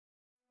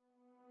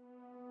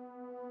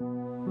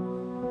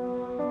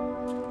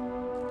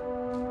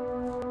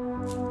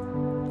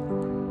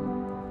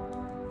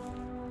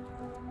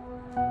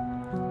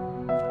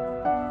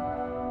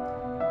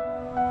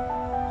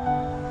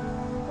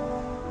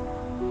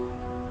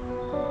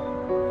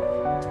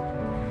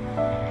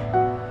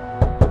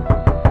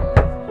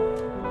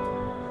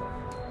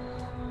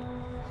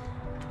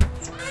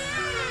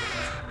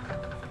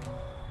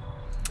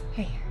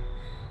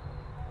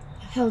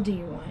hell do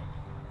you want?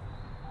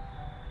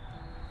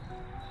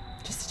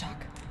 Just to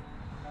talk.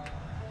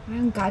 Why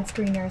on God's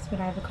green earth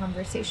would I have a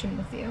conversation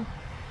with you?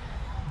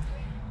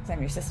 Because I'm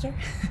your sister.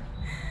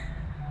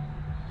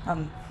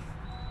 And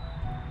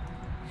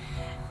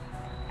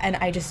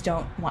I just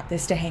don't want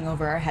this to hang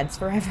over our heads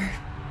forever.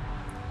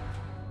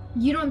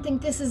 You don't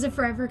think this is a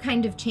forever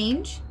kind of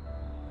change?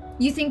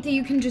 You think that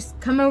you can just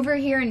come over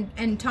here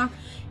and talk?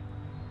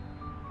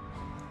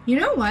 You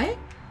know what?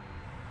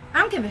 I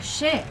don't give a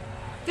shit.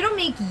 If it'll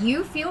make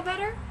you feel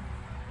better,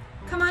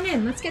 come on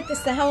in. Let's get this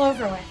the hell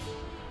over with.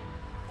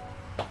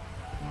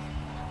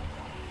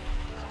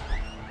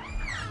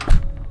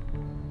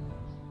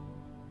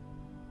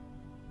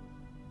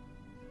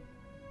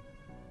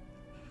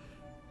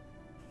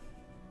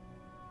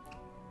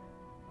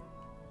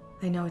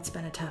 I know it's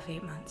been a tough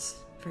 8 months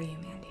for you,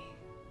 Mandy.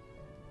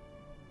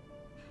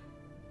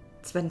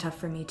 It's been tough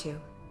for me too.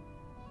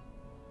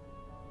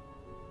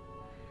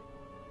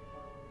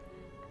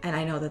 And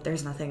I know that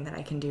there's nothing that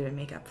I can do to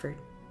make up for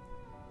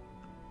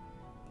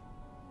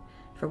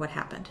what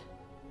happened.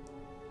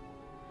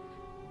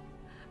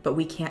 But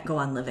we can't go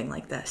on living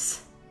like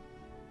this.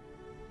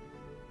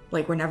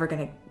 Like we're never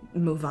gonna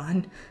move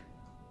on.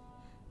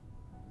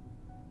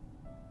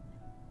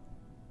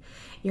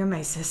 You're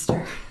my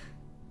sister.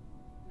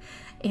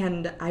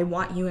 And I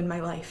want you in my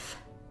life.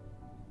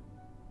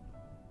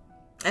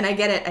 And I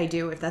get it, I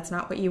do. If that's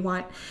not what you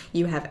want,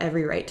 you have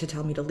every right to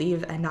tell me to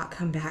leave and not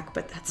come back,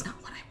 but that's not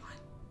what I want.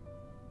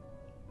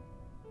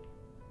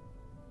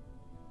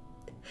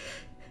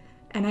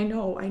 And I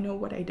know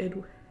what I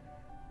did.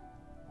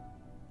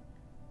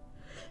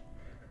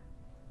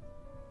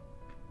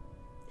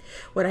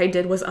 What I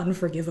did was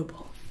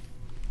unforgivable.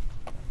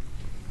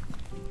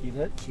 You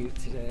look cute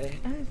today.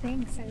 Oh,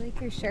 thanks. I like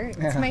your shirt.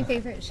 It's my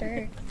favorite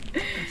shirt.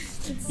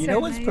 You know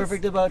what's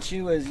perfect about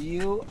you is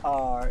you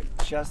are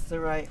just the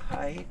right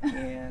height,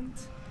 and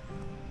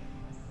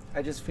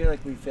I just feel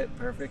like we fit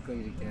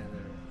perfectly together.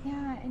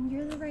 Yeah, and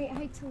you're the right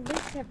height to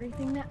lift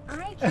everything that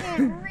I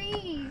can't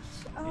reach.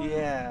 Oh.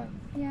 Yeah.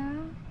 Yeah?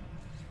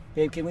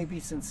 Babe, can we be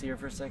sincere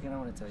for a second? I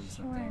want to tell you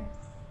something.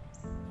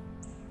 Sure.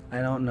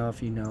 I don't know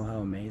if you know how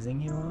amazing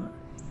you are.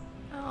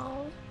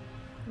 Oh,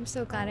 I'm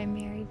so glad I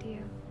married you.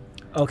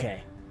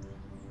 Okay.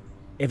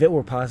 If it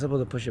were possible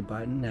to push a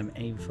button and have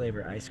any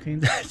flavor ice cream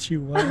that you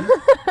want,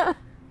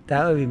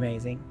 that would be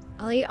amazing.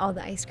 I'll eat all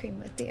the ice cream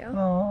with you.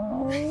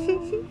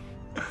 Oh.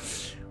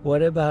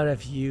 What about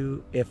if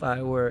you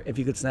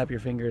could snap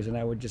your fingers and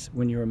I would just,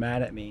 when you were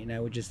mad at me, and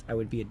I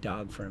would be a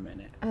dog for a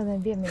minute. Oh,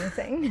 that'd be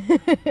amazing.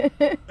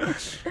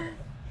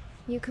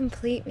 You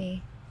complete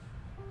me.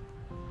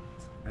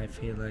 I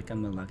feel like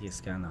I'm the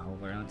luckiest guy in the whole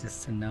world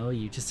just to know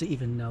you, just to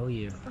even know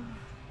you.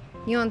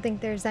 You don't think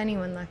there's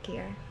anyone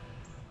luckier?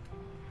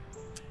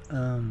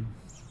 No.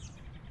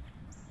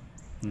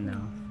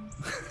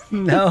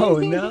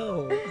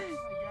 No.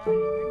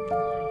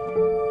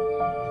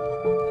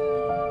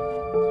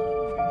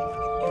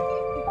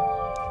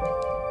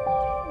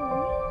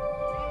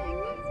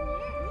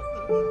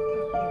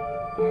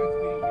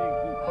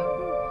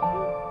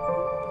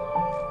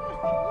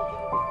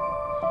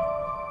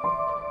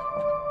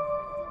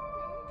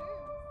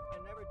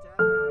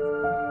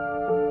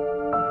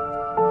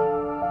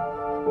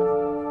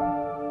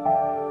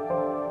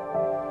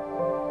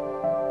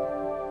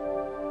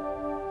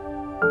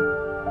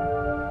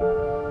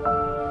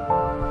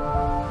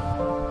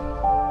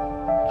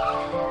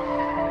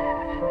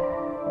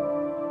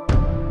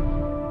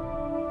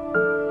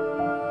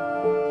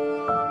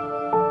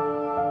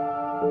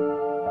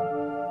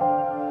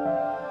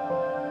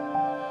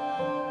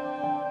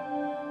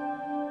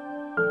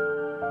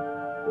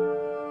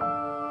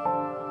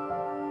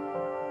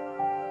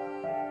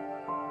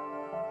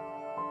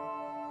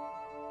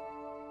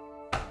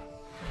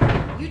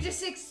 You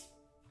just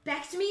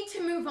expect me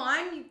to move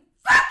on, you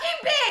fucking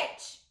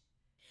bitch!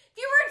 If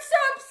you weren't so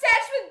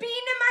obsessed with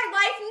being in my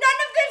life, none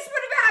of this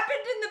would have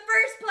happened in the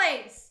first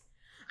place.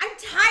 I'm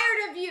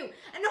tired of you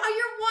and all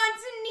your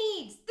wants and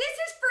needs. This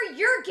is for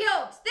your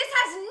guilt. This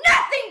has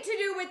nothing to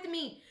do with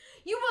me.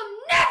 You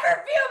will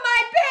never feel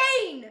my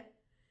pain.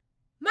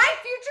 My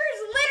future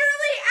is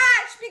literally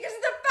ash because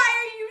of the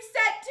fire you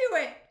set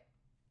to it.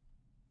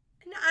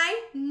 And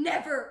I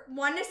never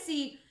want to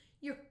see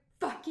your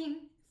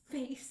fucking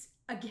face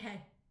again.